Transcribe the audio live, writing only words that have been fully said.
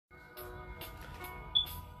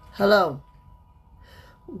Hello,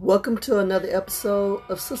 welcome to another episode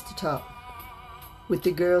of Sister Talk with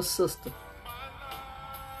your girl sister.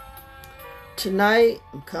 Tonight,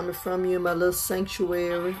 I'm coming from you in my little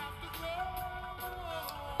sanctuary,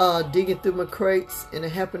 digging through my crates, and I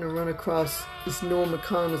happened to run across this Norman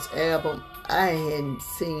Connor's album I hadn't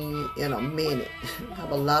seen in a minute. I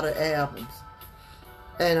have a lot of albums,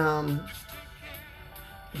 and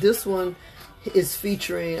this one is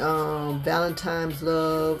featuring Valentine's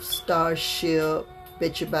Love, Starship,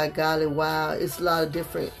 Bet You by Golly Wow. It's a lot of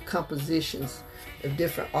different compositions of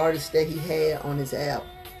different artists that he had on his album.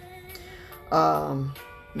 I'm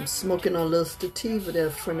smoking on a little sativa that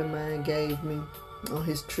a friend of mine gave me on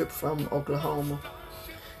his trip from Oklahoma,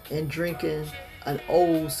 and drinking an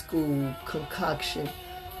old school concoction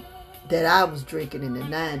that I was drinking in the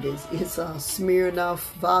 90s. It's a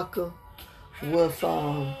Smirnoff vodka with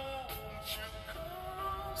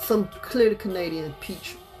some clear Canadian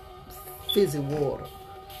peach fizzy water.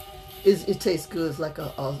 It tastes good. It's like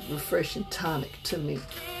a refreshing tonic to me.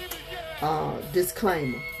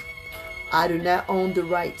 Disclaimer: I do not own the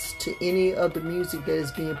rights to any of the music that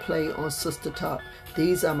is being played on Sister Talk.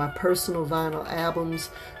 These are my personal vinyl albums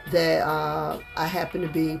that I happen to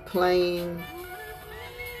be playing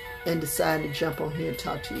and decided to jump on here and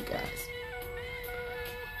talk to you guys.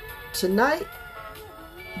 Tonight,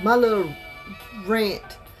 my little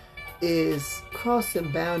rant is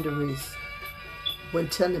crossing boundaries when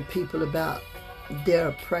telling people about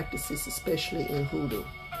their practices, especially in hoodoo.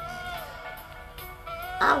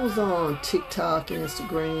 I was on TikTok and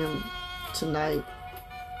Instagram tonight,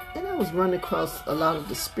 and I was running across a lot of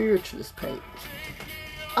the spiritualist pages.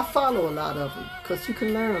 I follow a lot of them because you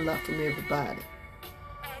can learn a lot from everybody.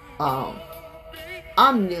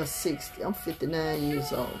 I'm near 60. I'm 59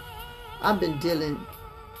 years old. I've been dealing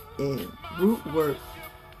in root work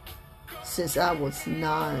since I was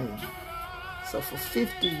 9. So for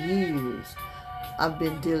 50 years, I've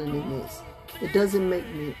been dealing in this. It doesn't make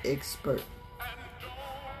me an expert.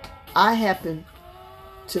 I happen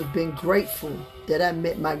to have been grateful that I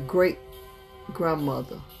met my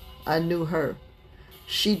great-grandmother. I knew her.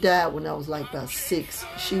 She died when I was like about 6.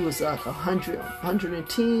 She was like 100,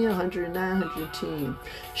 110, 109, 110.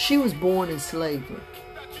 She was born in slavery.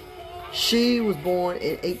 She was born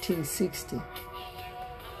in 1860.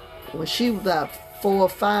 When she was about 4 or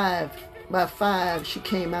 5, by 5, she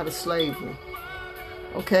came out of slavery.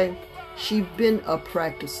 Okay? She's been a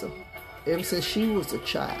practicer ever since she was a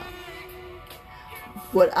child.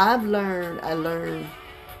 What I've learned, I learned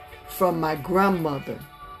from my grandmother,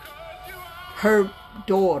 her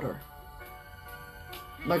daughter,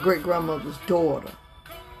 my great-grandmother's daughter.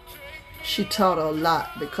 She taught her a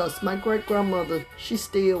lot because my great-grandmother, she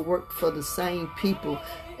still worked for the same people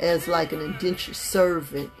as like an indentured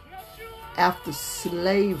servant after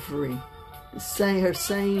slavery. Her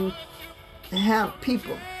same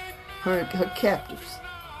people, her captives.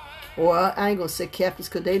 Or I ain't gonna say captives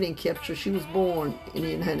because they didn't capture her. She was born in the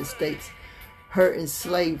United States. Her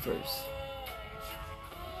enslavers.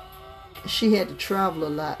 She had to travel a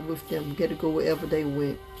lot with them, get to go wherever they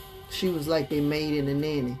went. She was like their maid and a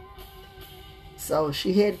nanny. So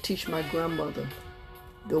she had to teach my grandmother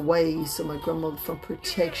the ways, so my grandmother from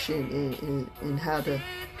protection and how to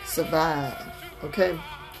survive. Okay?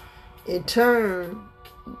 In turn,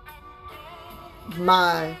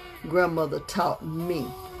 my grandmother taught me.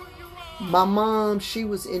 My mom, she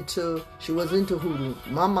was into hoodoo.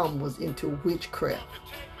 My mom was into witchcraft.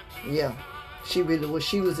 Yeah, she really was.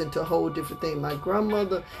 She was into a whole different thing. My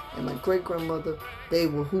grandmother and my great-grandmother, they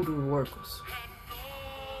were hoodoo workers.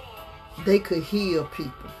 They could heal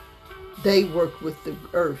people. They worked with the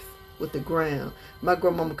earth, with the ground. My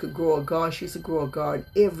grandmama could grow a garden. She used to grow a garden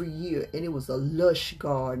every year, and it was a lush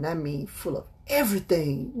garden. I mean, full of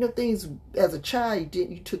everything. You know, things as a child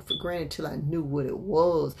you took for granted until I knew what it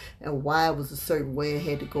was and why it was a certain way. I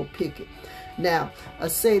had to go pick it. Now, I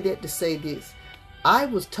say that to say this. I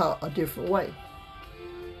was taught a different way.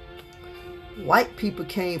 White people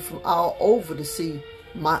came from all over to see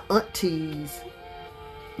my aunties,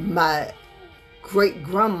 my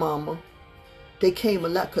great-grandmama. They came a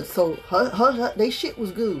lot because so they shit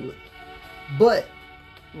was good. But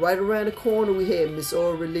right around the corner we had Miss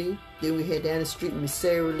Aurelie. Then we had down the street Miss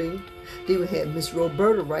Sarah Lee. Then we had Miss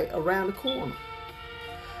Roberta right around the corner.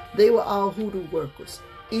 They were all hoodoo workers.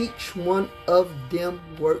 Each one of them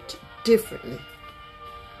worked differently.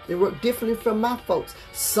 They worked differently from my folks.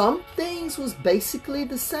 Some things was basically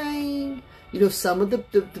the same. You know, some of the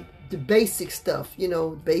basic stuff, you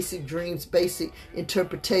know, basic dreams, basic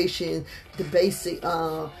interpretation, the basic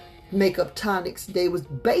makeup tonics, they was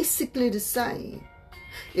basically the same.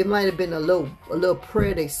 It might have been a little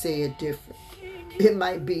prayer they said different. It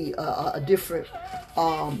might be a different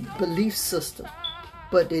belief system.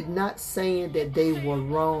 But they're not saying that they were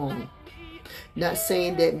wrong. Not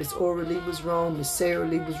saying that Miss Aurelie was wrong, Miss Sarah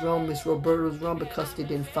Lee was wrong, Miss Roberta was wrong because they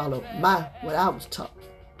didn't follow what I was taught.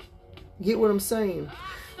 Get what I'm saying?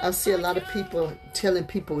 I see a lot of people telling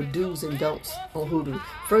people do's and don'ts on hoodoo.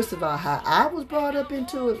 First of all, how I was brought up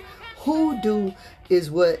into it, hoodoo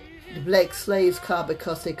is what the black slaves call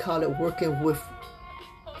because they call it working with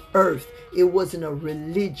earth. It wasn't a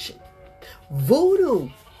religion. Voodoo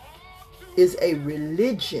is a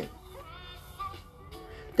religion.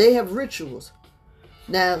 They have rituals.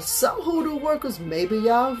 Now, some hoodoo workers, maybe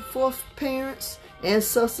y'all foreparents,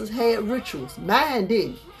 ancestors had rituals. Mine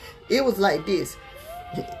didn't. It was like this.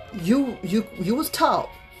 You was taught,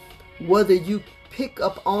 whether you pick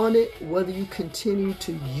up on it, whether you continue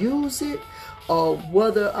to use it, or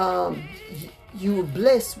whether you were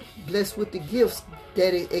blessed with the gifts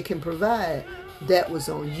that it can provide. That was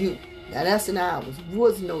on you. Now that's an ours.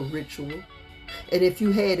 Was no ritual. And if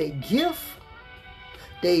you had a gift,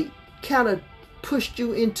 they kind of pushed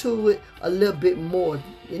you into it a little bit more.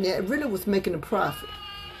 And that really was making a profit.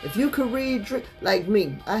 If you could read, like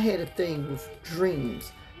me, I had a thing with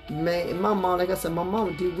dreams. Man, and my mom, like I said, my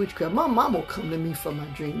mama did witchcraft. My mama would come to me for my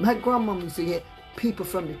dream. My grandmama used to get people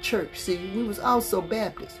from the church. See, we was also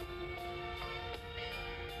Baptist.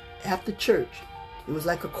 After church, it was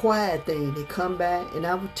like a quiet thing. They come back and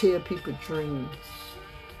I would tell people dreams.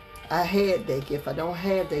 I had that gift. I don't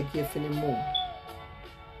have that gift anymore.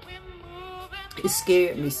 It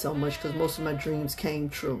scared me so much because most of my dreams came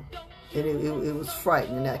true. And it was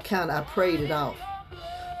frightening. I prayed it off.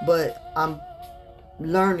 But I'm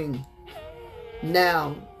learning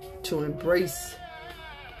now to embrace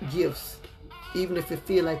gifts. Even if it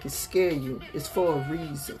feel like it scare you, it's for a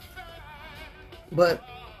reason. But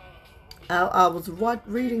I was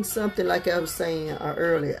reading something, like I was saying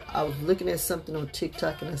earlier. I was looking at something on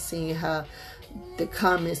TikTok and I seen how the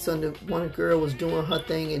comments on one girl was doing her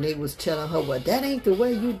thing and they was telling her, well, that ain't the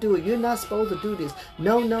way you do it. You're not supposed to do this.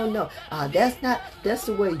 No. That's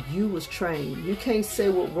the way you was trained. You can't say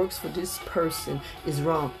what works for this person is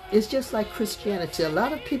wrong. It's just like Christianity. A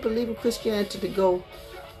lot of people leaving Christianity to go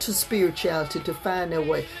to spirituality, to find their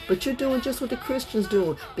way. But you're doing just what the Christians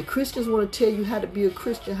doing. The Christians want to tell you how to be a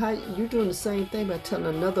Christian. How you're doing the same thing by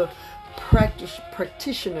telling another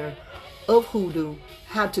practitioner of hoodoo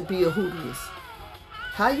how to be a hoodooist.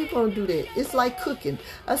 How you gonna do that? It's like cooking.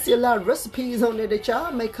 I see a lot of recipes on there that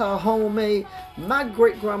y'all may call homemade. My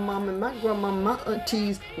great-grandmama and my grandma, my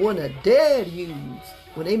aunties wouldn't dare to use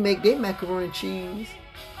when they make their macaroni and cheese.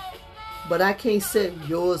 But I can't say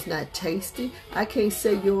yours not tasty. I can't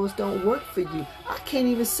say yours don't work for you. I can't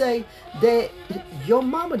even say that your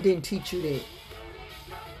mama didn't teach you that.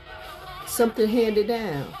 Something handed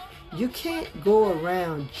down. You can't go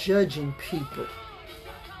around judging people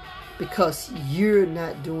because you're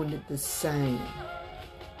not doing it the same.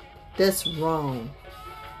 That's wrong.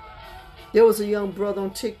 There was a young brother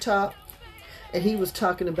on TikTok and he was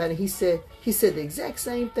talking about it. He said the exact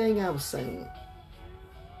same thing I was saying.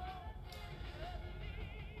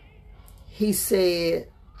 He said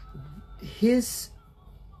his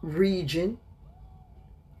region,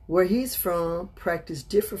 where he's from, practice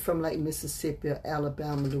different from like Mississippi or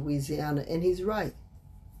Alabama, Louisiana, and he's right.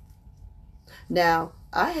 Now,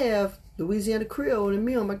 I have Louisiana Creole in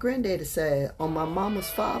me on my granddaddy's side, on my mama's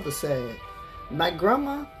father's side. My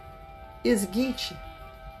grandma is Geechee.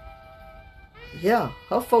 Yeah,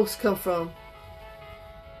 her folks come from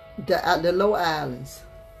the low islands,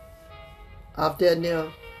 off there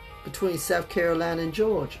near between South Carolina and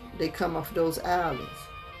Georgia. They come off those islands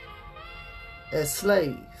as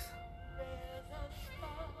slaves.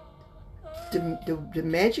 The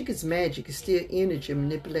magic is magic. It's still energy,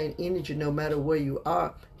 manipulating energy no matter where you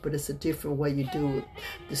are, but it's a different way you do it.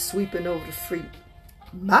 The sweeping over the feet.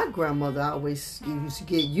 My grandmother always used to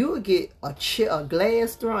get, you would get a chair, a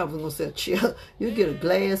glass thrown. I was going to say a chair. You'd get a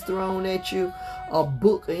glass thrown at you, a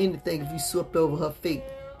book or anything if you swept over her feet.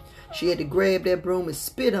 She had to grab that broom and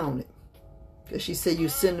spit on it because she said you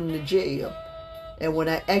send them to jail. And when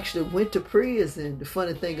I actually went to prison, the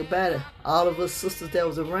funny thing about it, all of us sisters that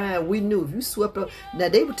was around, we knew if you swept up. Now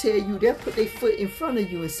they would tell you, they'll put their foot in front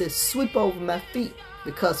of you and say, sweep over my feet.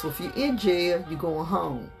 Because if you're in jail, you're going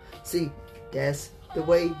home. See, that's the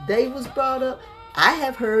way they was brought up. I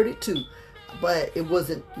have heard it too. But it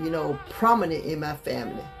wasn't, prominent in my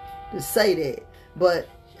family to say that. But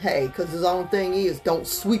hey, because the only thing is, don't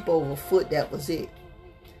sweep over a foot. That was it.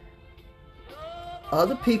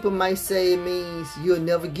 Other people might say it means you'll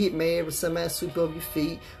never get married with somebody sweep up your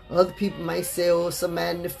feet. Other people might say, oh,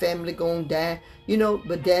 somebody in the family gonna die. You know,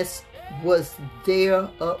 but that's was their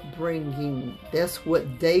upbringing. That's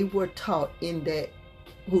what they were taught in that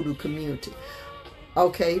hoodoo community.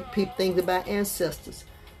 Okay, people think about ancestors.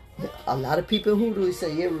 A lot of people in hoodoo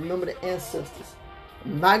say, yeah, remember the ancestors.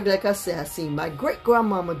 Like I said, I seen my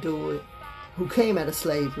great-grandmama do it, who came out of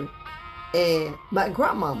slavery. And my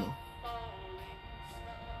grandmama,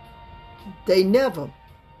 they never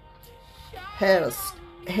had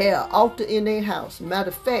an altar in their house. Matter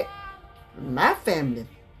of fact, my family,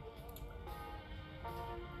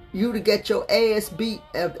 you'd have got your ass beat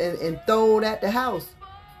and thrown out the house,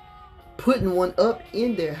 putting one up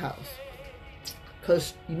in their house.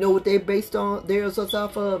 Because you know what they based on theirs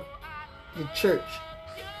off of? The church.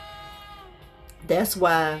 That's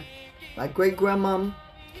why my great-grandmama,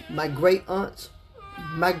 my great-aunts,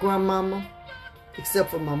 my grandmama,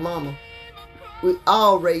 except for my mama, we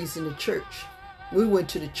all raised in the church. We went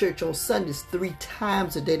to the church on Sundays 3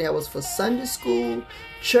 times a day. That was for Sunday school,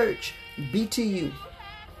 church, BTU.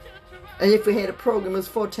 And if we had a program, it was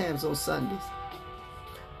 4 times on Sundays.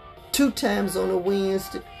 2 times on a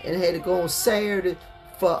Wednesday, and had to go on Saturday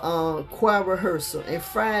for choir rehearsal, and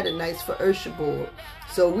Friday nights for usher board.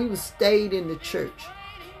 So we stayed in the church.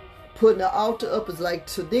 Putting the altar up is like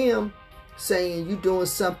to them saying you doing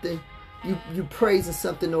something, you praising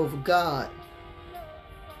something over God.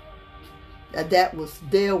 Now that was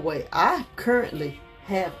their way. I currently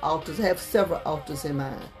have altars. I have several altars in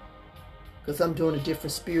mine because I'm doing a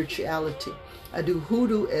different spirituality. I do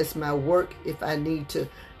hoodoo as my work if I need to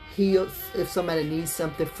heal. If somebody needs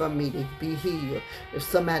something from me to be healed. If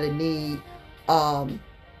somebody need a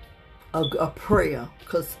prayer,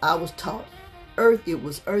 because I was taught it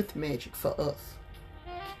was earth magic for us.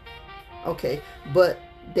 Okay, but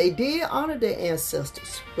they did honor their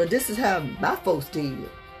ancestors. But this is how my folks did.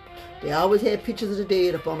 They always had pictures of the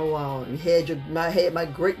dead up on the wall. You had my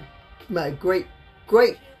great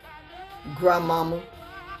grandmama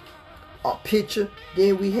a picture.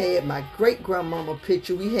 Then we had my great grandmama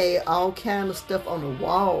picture. We had all kind of stuff on the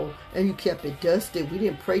wall, and you kept it dusted. We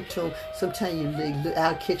didn't pray to them. Sometimes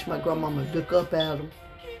I'll catch my grandmama look up at them.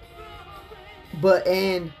 But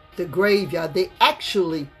in the graveyard, they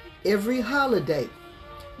actually every holiday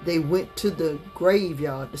they went to the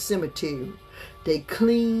graveyard, the cemetery. They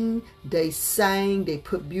cleaned, they sang, they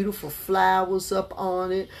put beautiful flowers up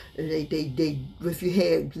on it. They if you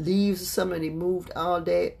had leaves or something, they moved all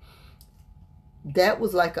that. That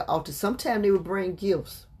was like an altar. Sometimes they would bring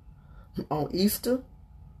gifts. On Easter,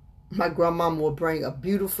 my grandmama would bring a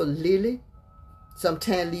beautiful lily.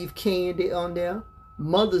 Sometimes leave candy on there.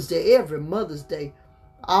 Mother's Day, every Mother's Day,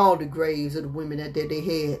 all the graves of the women that day, they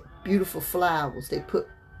had beautiful flowers. They put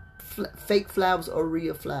fake flowers or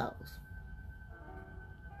real flowers.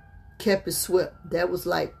 Kept it swept. That was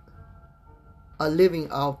like a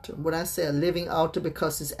living altar. When I say a living altar,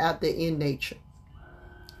 because it's out there in nature.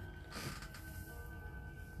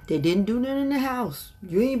 They didn't do nothing in the house.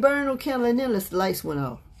 You ain't burn no candle in there unless the lights went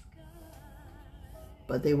off.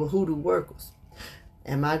 But they were hoodoo workers.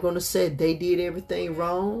 Am I going to say they did everything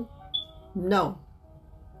wrong? No.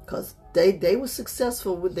 Because they were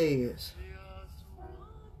successful with theirs.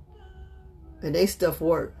 And they stuff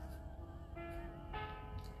worked.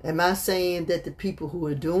 Am I saying that the people who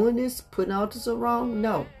are doing this, putting altars, are wrong?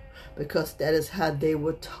 No. Because that is how they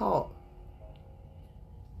were taught.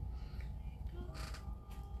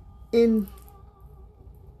 In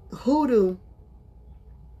hoodoo,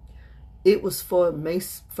 it was from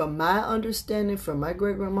my understanding, from my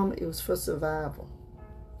great-grandmama, it was for survival.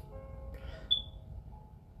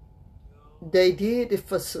 They did it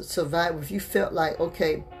for survival. If you felt like,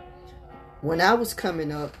 okay, when I was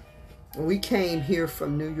coming up, we came here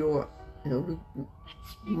from New York. You know,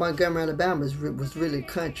 Montgomery, Alabama was really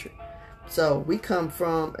country. So we come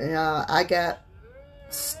from, I got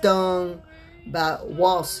stung by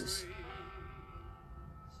wasps.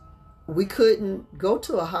 We couldn't go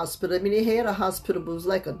to a hospital. I mean, they had a hospital, but it was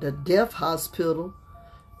like the deaf hospital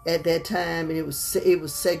at that time, and it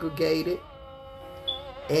was segregated.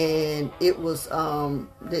 And it was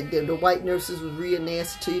the white nurses was real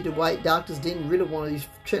nasty to you. The white doctors didn't really want to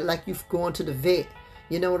treat like you going to the vet.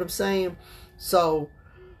 You know what I'm saying? So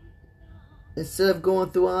instead of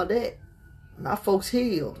going through all that, my folks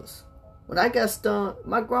healed us. When I got stung,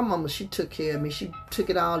 my grandmama, she took care of me. She took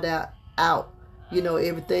it all out, you know,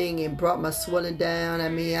 everything, and brought my swelling down. I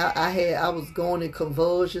mean, I was going in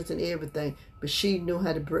convulsions and everything, but she knew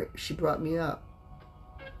how to she brought me up.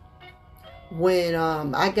 When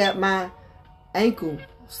I got my ankle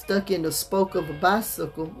stuck in the spoke of a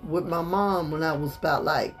bicycle with my mom when I was about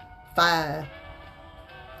like 5.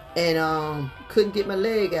 And couldn't get my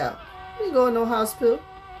leg out. Didn't go to no hospital.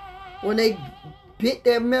 When they bit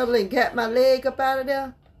that metal and got my leg up out of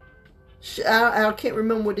there, I can't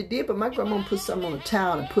remember what they did, but my grandma put something on a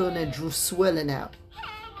towel and put on there, drew swelling out.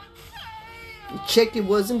 Checked it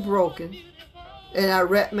wasn't broken, and I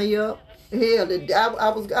wrapped me up. Hell,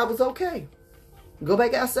 I was okay. Go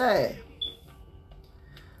back outside.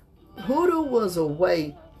 Hoodoo was a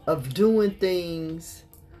way of doing things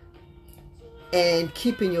and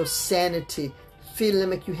keeping your sanity, feeling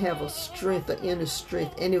like you have a strength, an inner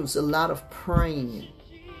strength, and it was a lot of praying.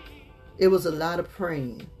 It was a lot of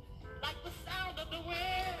praying.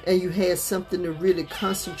 And you had something to really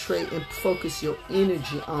concentrate and focus your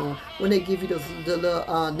energy on. When they give you the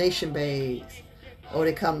little nation bags, or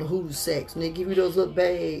they call them the hoodoo sacks, when they give you those little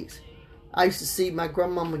bags, I used to see my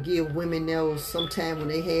grandmama give women those sometime when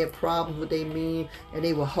they had problems with their men, and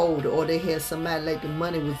they would hold it, or they had somebody like the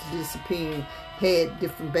money was disappearing, had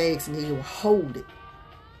different bags, and they would hold it.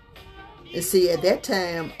 And see, at that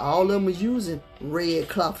time, all of them was using red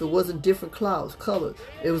cloth. It wasn't different cloths, colors.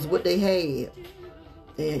 It was what they had.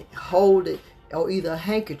 And hold it, or either a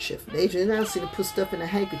handkerchief. They just now see to put stuff in a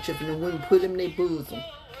handkerchief, and the women put them in their bosom.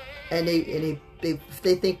 And if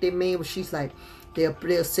they think they mean what she's like,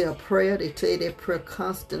 they'll say a prayer. They tell you that prayer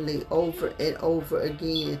constantly over and over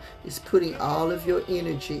again. It's putting all of your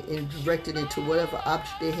energy and directed into whatever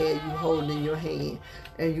object they had you holding in your hand.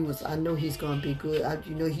 And you was, I know he's gonna be good.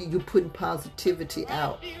 You're putting positivity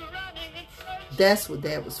out. That's what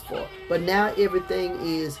that was for. But now everything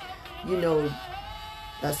is,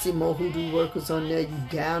 I see more hoodoo workers on there. You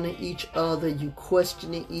downing each other. You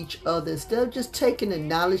questioning each other. Instead of just taking the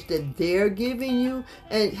knowledge that they're giving you.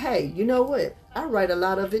 And hey, you know what? I write a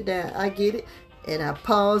lot of it down. I get it. And I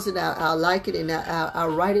pause it. I like it. And I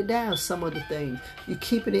write it down, some of the things. You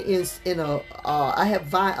keeping it in a... I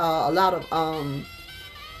have a lot of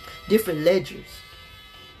different ledgers.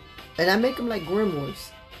 And I make them like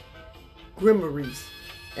grimoires.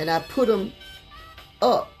 And I put them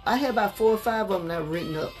up. I have about 4 or 5 of them now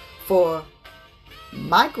written up for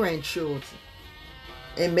my grandchildren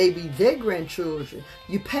and maybe their grandchildren.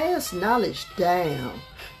 You pass knowledge down.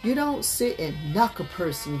 You don't sit and knock a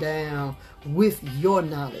person down with your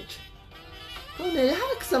knowledge.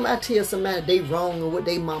 How can I tell somebody they wrong or what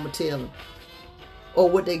they mama tell them or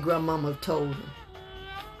what they grandmama told them?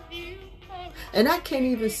 And I can't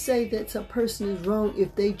even say that a person is wrong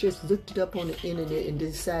if they just looked it up on the internet and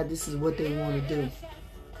decide this is what they want to do.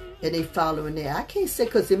 And they following that. I can't say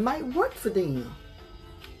because it might work for them.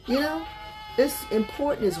 It's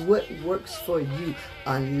important is what works for you.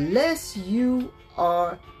 Unless you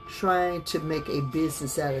are trying to make a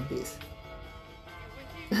business out of this.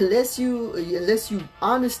 Unless you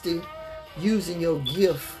honesty using your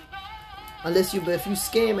gift. But if you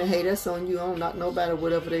scamming, hey, that's on you. I don't knock nobody,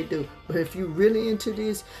 whatever they do. But if you really into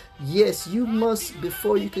this, yes, you must,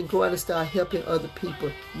 before you can go out and start helping other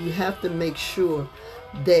people, you have to make sure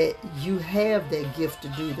that you have that gift to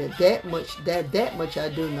do that. That much I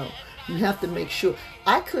do know. You have to make sure.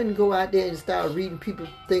 I couldn't go out there and start reading people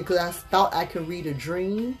things because I thought I could read a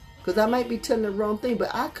dream. Because I might be telling the wrong thing, but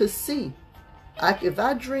I could see. If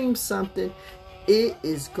I dream something, it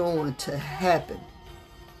is going to happen.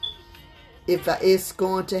 It's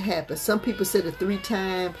going to happen. Some people said it 3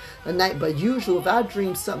 times a night, but usually if I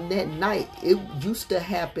dream something that night, it used to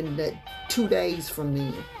happen that 2 days from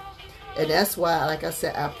then. And that's why, like I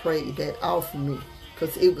said, I prayed that off of me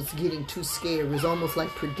because it was getting too scary. It was almost like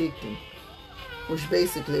predicting, which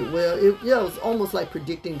basically, it was almost like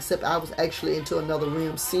predicting, except I was actually into another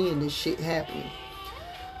realm seeing this shit happening.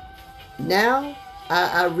 Now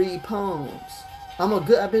I read poems.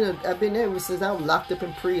 I've been there since I was locked up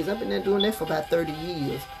in prison. I've been there doing that for about 30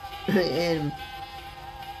 years. And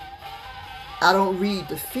I don't read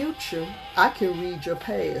the future. I can read your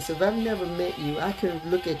past. If I've never met you, I can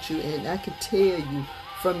look at you and I can tell you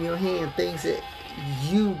from your hand things that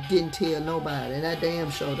you didn't tell nobody. And I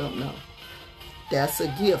damn sure don't know. That's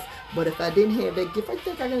a gift. But if I didn't have that gift, I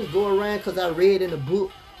think I can go around because I read in a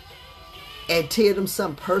book and tell them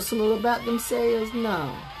something personal about themselves.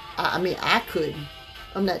 No. I couldn't.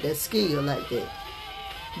 I'm not that skilled like that.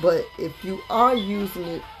 But if you are using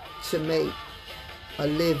it to make a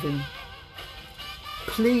living,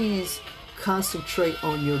 please concentrate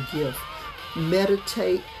on your gift.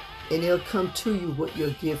 Meditate, and it'll come to you what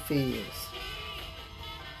your gift is.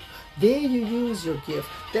 Then you use your gift.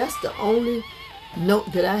 That's the only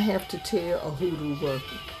note that I have to tell a hoodoo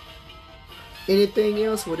worker. Anything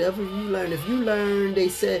else, whatever you learn. If you learn, they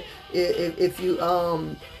said, if you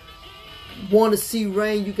want to see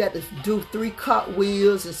rain, you got to do 3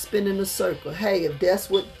 cartwheels and spin in a circle. Hey, if that's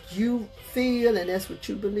what you feel and that's what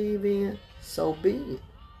you believe in, so be it.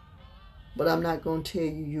 But I'm not going to tell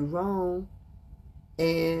you you're wrong.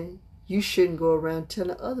 And you shouldn't go around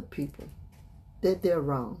telling other people that they're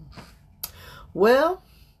wrong. Well,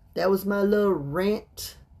 that was my little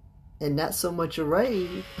rant and not so much a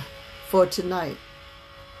rave for tonight.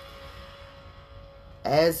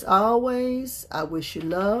 As always, I wish you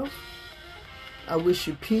love. I wish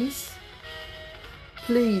you peace.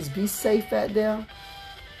 Please be safe out there.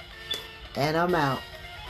 And I'm out.